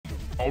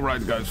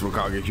Alright guys,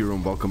 RoKage here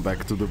and welcome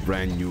back to the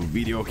brand new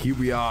video. Here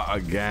we are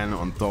again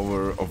on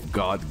Tower of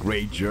God.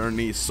 Great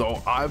journey.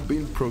 So I've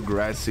been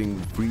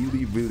progressing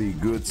really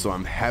good, so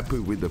I'm happy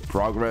with the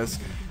progress.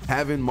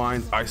 Have in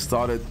mind, I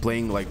started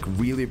playing,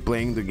 really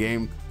playing the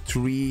game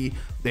 3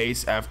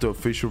 days after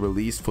official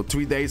release. For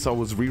 3 days I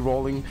was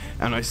re-rolling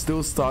and I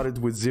still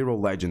started with 0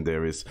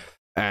 legendaries.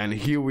 And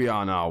here we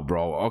are now,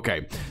 bro.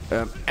 Okay,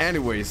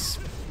 anyways,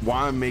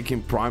 why I'm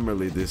making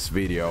primarily this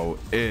video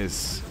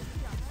is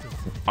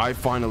I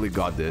finally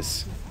got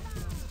this.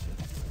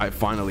 I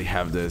finally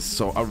have this.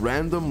 So a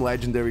random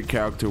legendary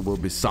character will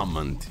be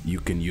summoned. You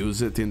can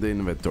use it in the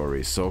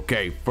inventory. So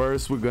okay,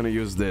 first we're gonna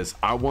use this.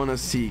 I wanna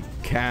see,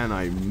 can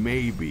I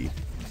maybe,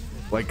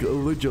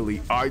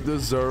 literally, I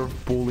deserve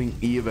pulling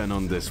even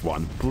on this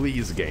one.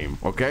 Please, game.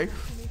 Okay,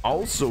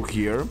 also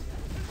here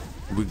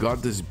we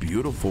got this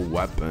beautiful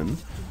weapon.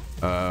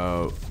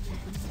 Well,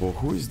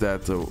 who is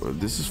that?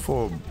 This is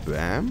for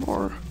Bam,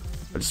 or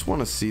I just want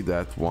to see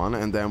that one,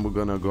 and then we're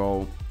gonna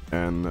go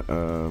and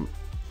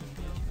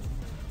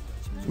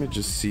let me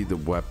just see the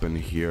weapon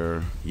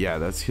here. Yeah,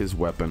 that's his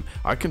weapon.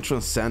 I can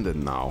transcend it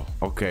now.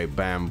 Okay,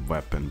 Bam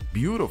weapon,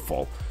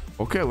 beautiful.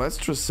 Okay, let's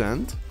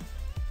transcend.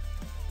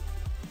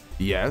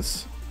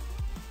 Yes.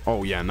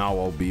 Oh yeah, now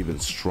I'll be even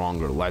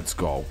stronger. Let's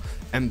go.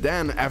 And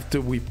then after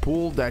we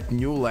pull that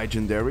new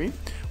legendary,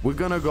 we're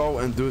gonna go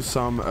and do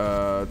some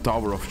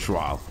Tower of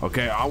Trial.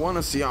 Okay, I want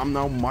to see, I'm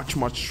now much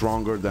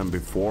stronger than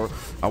before.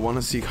 I want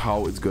to see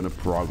how it's gonna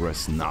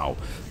progress now.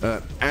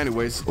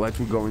 Anyways, let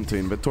me go into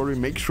inventory.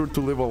 Make sure to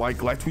leave a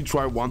like. Let me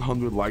try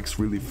 100 likes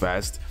really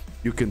fast.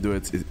 You can do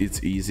it,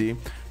 it's easy.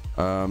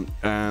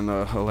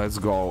 And let's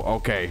go.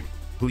 Okay,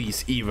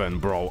 please, even,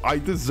 bro. I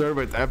deserve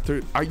it.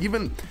 After I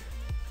even,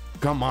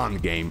 come on,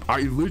 game,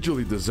 I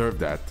literally deserve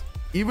that.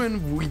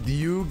 Even with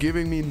you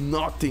giving me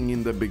nothing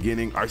in the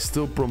beginning, I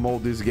still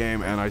promote this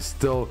game and I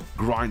still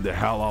grind the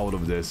hell out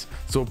of this.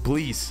 So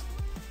please,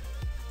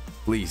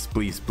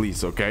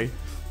 okay?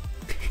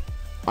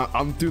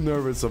 I'm too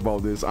nervous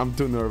about this. I'm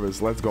too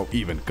nervous. Let's go.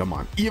 Even, come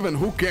on. Even,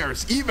 who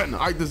cares? Even,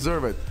 I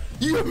deserve it.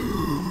 Yeah.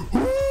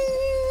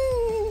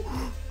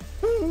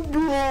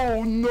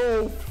 Bro,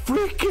 no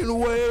freaking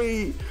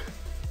way.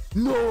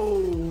 No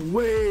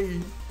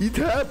way. It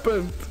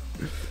happened.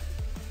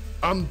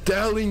 I'm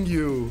telling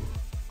you.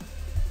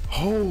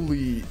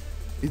 Holy,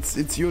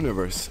 it's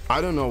universe. I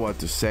don't know what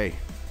to say.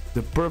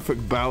 The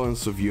perfect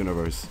balance of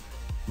universe.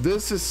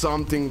 This is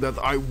something that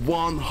I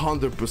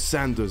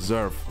 100%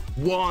 deserve.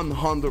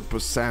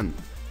 100%.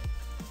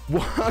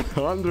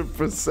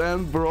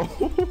 100%, bro.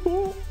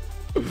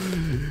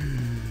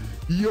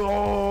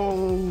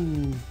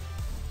 Yo,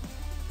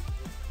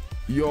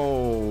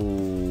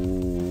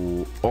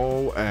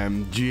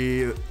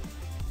 OMG.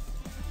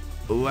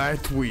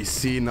 Let we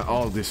see now.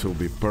 Oh, this will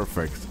be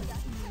perfect.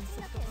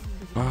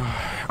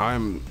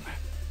 I'm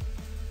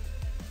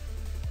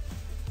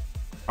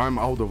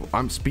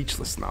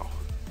speechless now.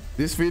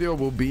 This video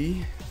will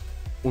be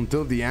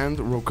until the end.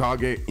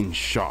 RoKage in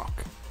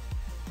shock.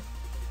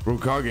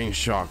 RoKage in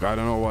shock. I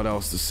don't know what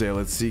else to say.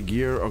 Let's see.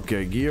 Gear.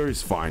 Okay, gear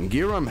is fine.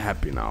 Gear, I'm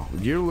happy now.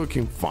 Gear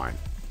looking fine.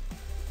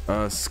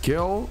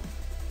 Skill.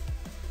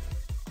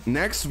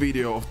 Next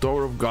video of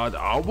Tower of God,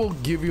 I will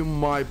give you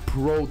my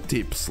pro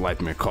tips, let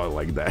me call it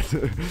like that.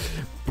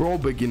 Pro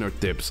beginner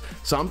tips,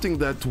 something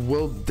that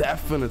will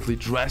definitely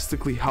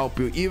drastically help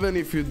you, even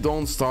if you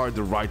don't start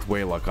the right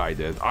way like I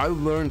did. I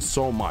learned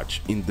so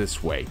much in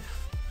this way,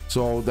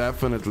 so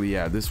definitely,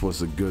 yeah, this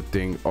was a good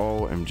thing.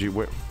 OMG,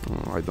 wait,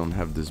 oh, I don't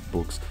have these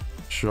books.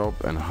 Shop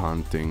and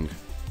hunting.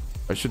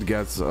 I should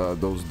get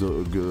those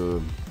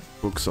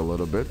books a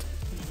little bit.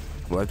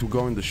 Let me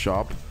go in the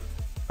shop.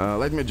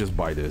 Let me just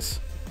buy this.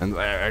 And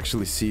I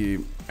actually see,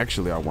 I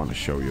want to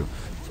show you.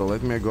 So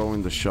let me go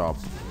in the shop.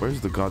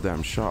 Where's the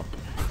goddamn shop?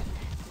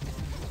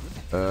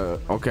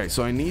 Okay,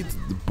 so I need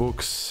the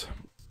books.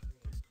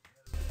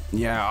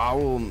 Yeah, I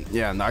will.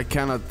 Yeah, I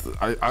cannot.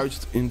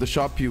 In the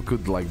shop you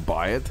could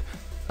buy it.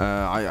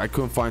 I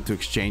couldn't find to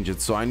exchange it,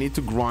 so I need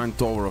to grind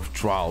Tower of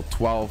Trial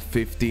 12,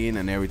 15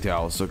 and everything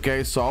else.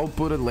 Okay, so I'll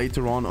put it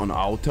later on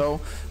auto,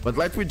 but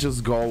let me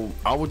just go.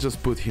 I will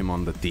just put him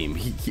on the team.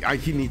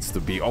 He needs to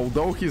be,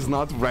 although he's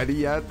not ready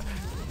yet.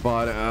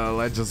 But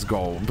let's just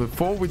go.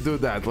 Before we do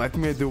that, let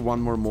me do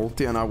one more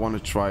multi, and I want to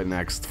try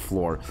next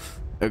floor.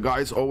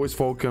 Guys, always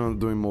focus on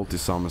doing multi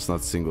summons,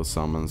 not single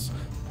summons.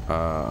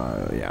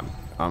 Yeah,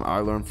 I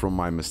learned from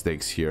my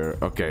mistakes here.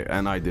 Okay,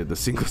 and I did the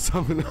single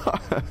summon.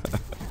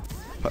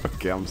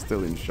 Okay, I'm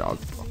still in shock.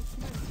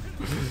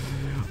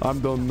 I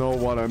don't know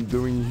what I'm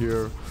doing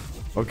here.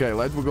 Okay,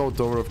 let me go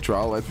Tower of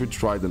Trial. Let me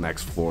try the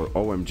next floor.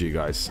 OMG,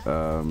 guys.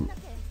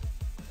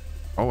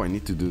 Oh, I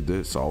need to do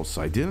this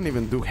also. I didn't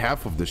even do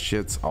half of the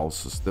shits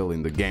also still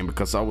in the game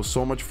because I was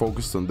so much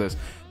focused on this.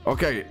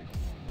 Okay,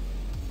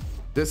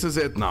 this is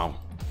it now.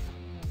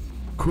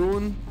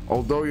 Kun,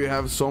 although you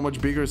have so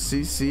much bigger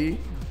CC,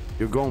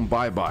 you're going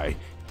bye-bye.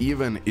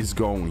 Even is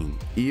going.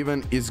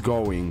 Even is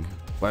going.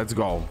 Let's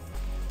go.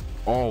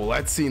 Oh,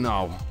 let's see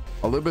now.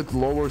 A little bit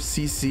lower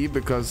CC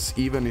because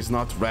Even is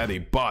not ready,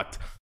 but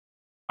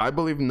I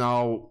believe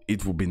now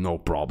it will be no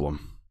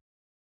problem.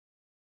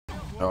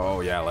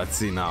 Oh yeah, let's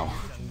see now.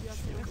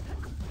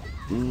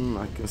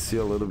 I can see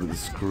a little bit the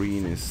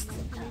screen is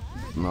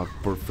not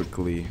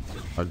perfectly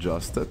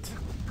adjusted.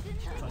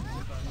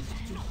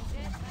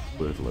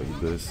 Put it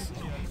like this.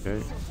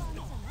 Okay.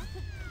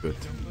 Good.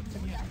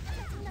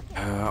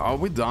 Are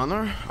we done?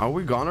 Are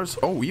we goners?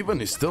 Oh, Even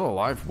is still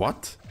alive.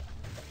 What?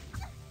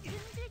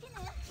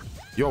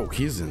 Yo,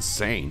 he's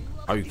insane.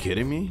 Are you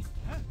kidding me?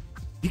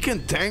 He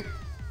can tank.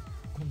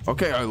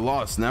 Okay, I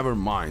lost. Never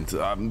mind.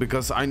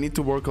 Because I need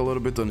to work a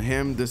little bit on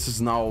him. This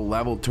is now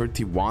level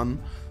 31.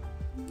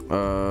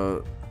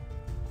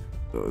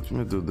 Let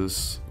me do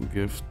this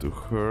gift to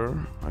her.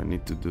 I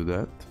need to do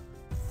that.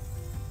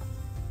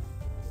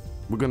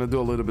 We're gonna do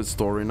a little bit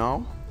story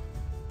now.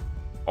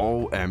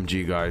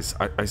 OMG, guys.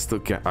 I still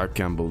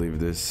can't believe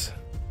this.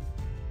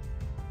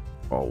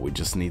 Oh, we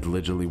just need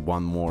literally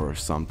one more or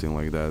something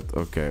like that.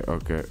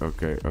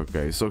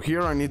 Okay. So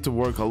here I need to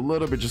work a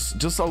little bit,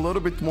 just a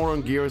little bit more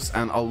on gears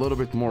and a little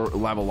bit more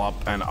level up,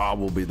 and I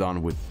will be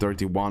done with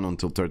 31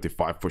 until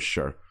 35 for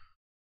sure.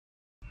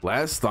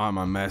 Last time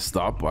I messed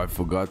up. I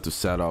forgot to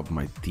set up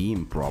my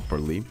team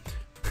properly.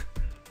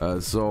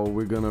 So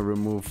we're gonna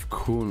remove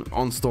Kun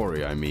on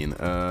story, I mean.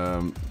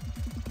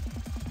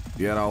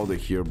 Get out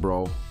of here,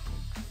 bro.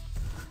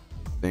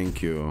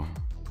 Thank you.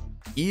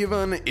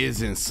 Even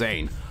is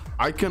insane.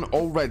 I can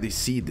already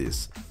see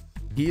this.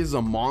 He is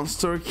a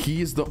monster.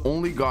 He is the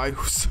only guy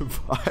who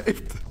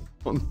survived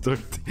on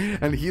 30,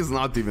 and he's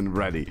not even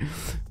ready.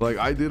 Like,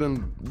 I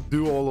didn't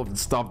do all of the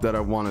stuff that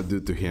I want to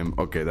do to him.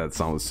 Okay, that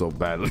sounds so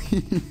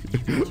badly.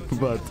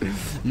 But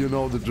you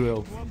know the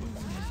drill.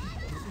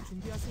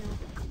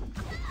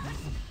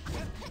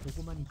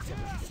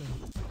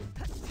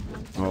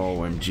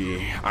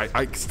 OMG.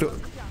 I still,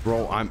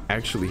 bro, I'm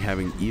actually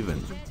having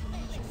Even.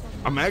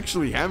 I'm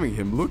actually having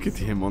him. Look at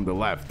him on the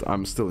left.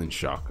 I'm still in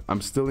shock.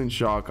 I'm still in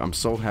shock. I'm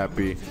so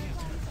happy.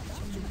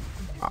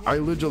 I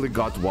literally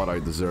got what I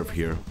deserve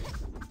here.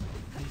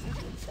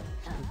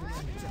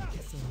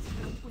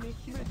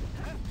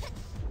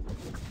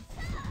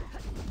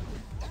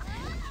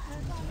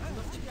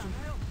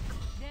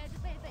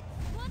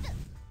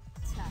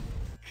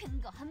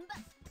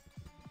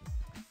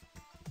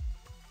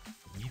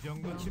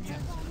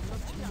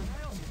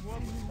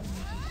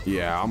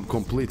 Yeah, I'm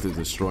completely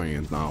destroying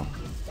it now.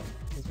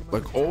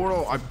 Like,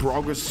 overall, I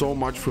progressed so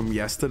much from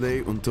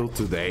yesterday until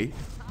today.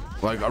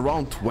 Like,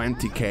 around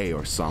 20k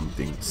or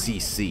something,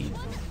 CC.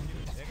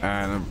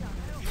 And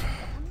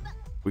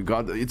we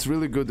got... It's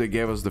really good they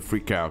gave us the free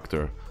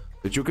character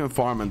that you can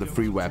farm and the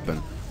free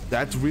weapon.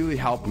 That really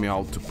helped me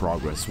out to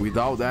progress.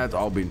 Without that,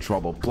 I'll be in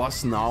trouble.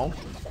 Plus now,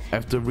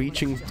 after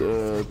reaching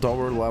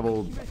tower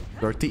level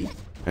 30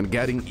 and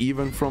getting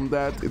Even from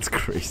that, it's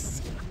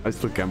crazy. I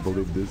still can't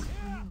believe this.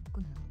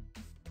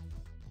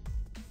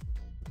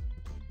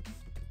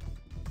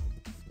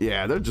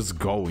 Yeah, they're just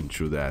going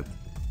through that.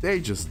 They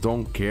just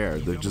don't care.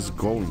 They're just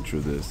going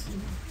through this.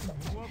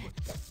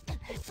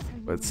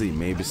 Let's see.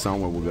 Maybe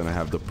somewhere we're gonna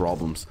have the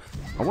problems.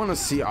 I want to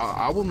see.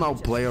 I will now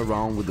play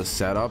around with the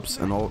setups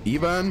and all.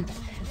 Even,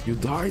 you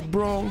died,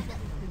 bro.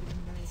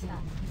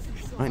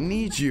 I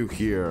need you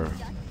here.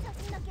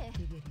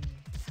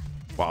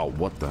 Wow,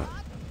 what the?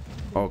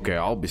 Okay,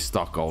 I'll be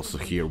stuck also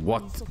here.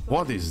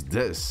 What is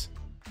this?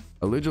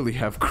 I literally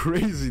have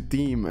crazy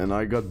team and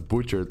I got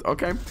butchered.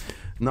 Okay.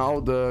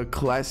 Now the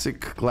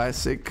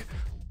classic,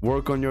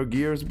 work on your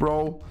gears,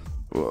 bro.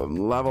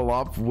 Level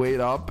up, wait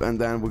up, and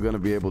then we're gonna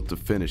be able to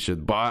finish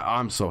it. But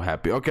I'm so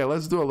happy. Okay,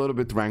 let's do a little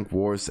bit rank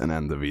wars and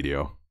end the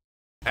video.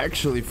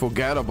 Actually,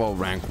 forget about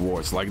rank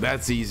wars. Like,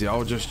 that's easy.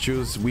 I'll just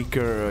choose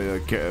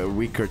weaker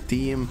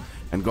team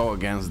and go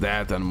against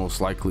that and most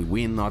likely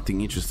win.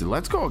 Nothing interesting.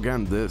 Let's go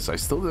against this. I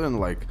still didn't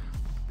like...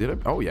 Did I?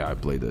 Oh yeah, I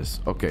played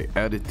this. Okay,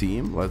 edit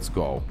team. Let's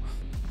go.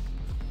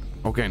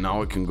 Okay,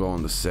 now I can go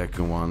on the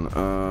second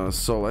one.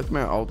 So let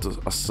me auto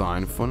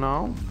assign for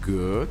now.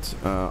 Good.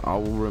 I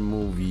will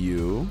remove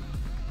you.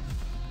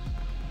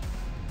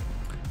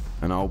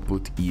 And I'll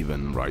put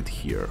Even right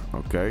here.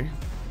 Okay.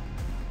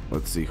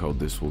 Let's see how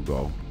this will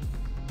go.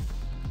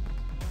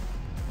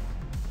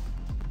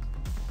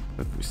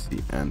 Let me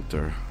see.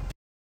 Enter.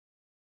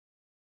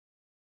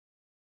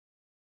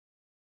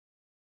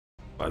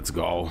 Let's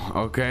go.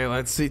 Okay,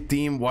 let's see,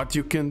 team, what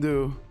you can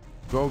do.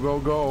 Go, go,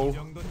 go.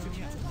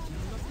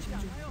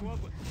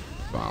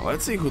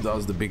 Let's see who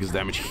does the biggest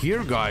damage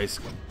here, guys.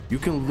 You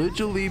can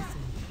literally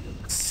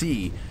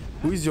see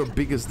who is your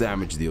biggest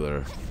damage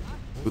dealer,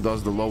 who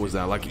does the lowest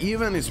damage. Like,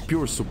 Even is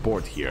pure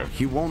support here.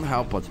 He won't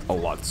help a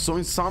lot. So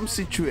in some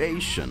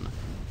situation,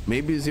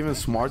 maybe it's even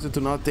smarter to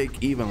not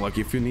take Even. Like,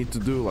 if you need to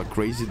do like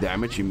crazy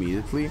damage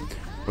immediately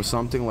or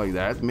something like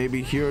that,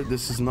 maybe here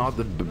this is not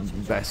the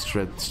best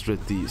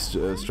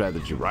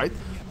strategy, right?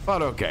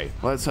 But okay,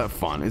 let's have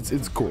fun.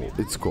 It's cool.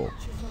 It's cool.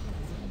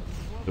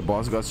 The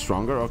boss got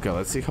stronger. Okay,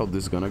 let's see how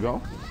this is gonna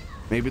go.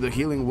 Maybe the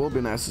healing will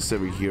be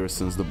necessary here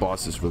since the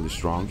boss is really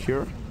strong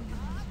here.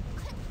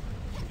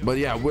 But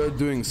yeah, we're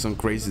doing some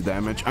crazy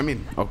damage. I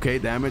mean, okay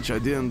damage. I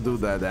didn't do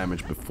that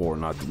damage before.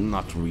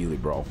 Not really,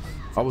 bro.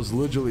 I was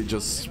literally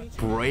just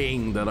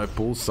praying that I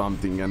pull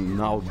something, and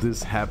now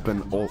this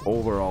happened.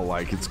 Overall,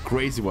 like, it's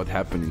crazy what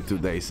happened in 2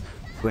 days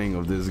playing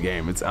of this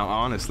game. It's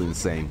honestly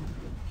insane.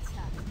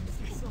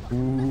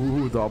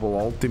 Ooh, double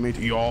ultimate.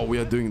 Yo, we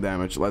are doing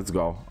damage. Let's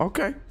go.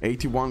 Okay,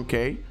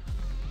 81k.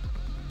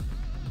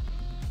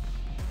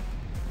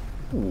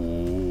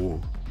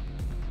 Ooh.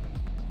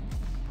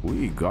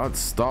 We got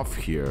stuff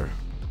here.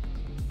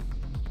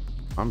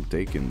 I'm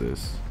taking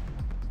this.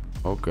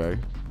 Okay.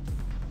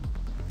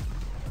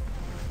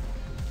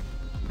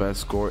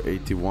 Best score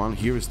 81.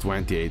 Here is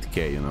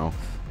 28k, you know.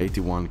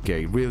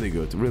 81k. Really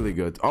good, really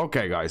good.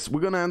 Okay, guys,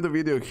 we're gonna end the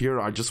video here.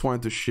 I just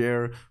wanted to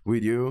share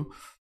with you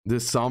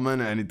this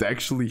summon, and it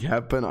actually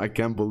happened. I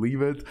can't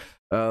believe it.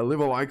 Leave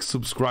a like,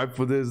 subscribe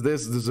for this.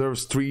 This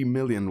deserves 3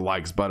 million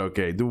likes, but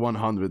okay, do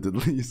 100 at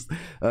least.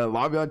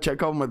 Love ya.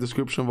 Check out my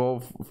description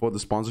for the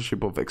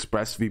sponsorship of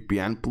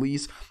ExpressVPN,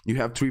 please. You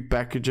have 3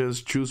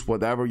 packages. Choose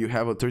whatever. You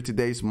have a 30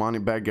 days money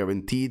back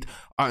guaranteed.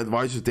 I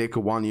advise you take a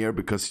 1 year,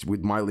 because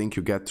with my link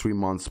you get 3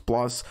 months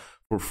plus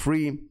for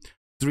free,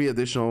 3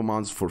 additional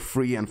months for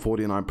free, and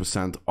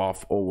 49%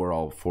 off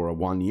overall for a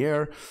 1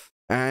 year.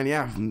 And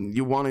yeah,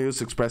 you want to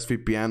use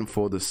ExpressVPN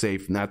for the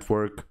safe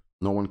network.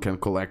 No one can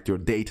collect your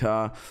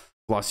data.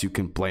 Plus, you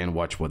can play and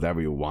watch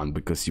whatever you want,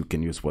 because you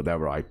can use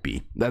whatever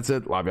IP. That's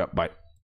it. Love ya. Bye.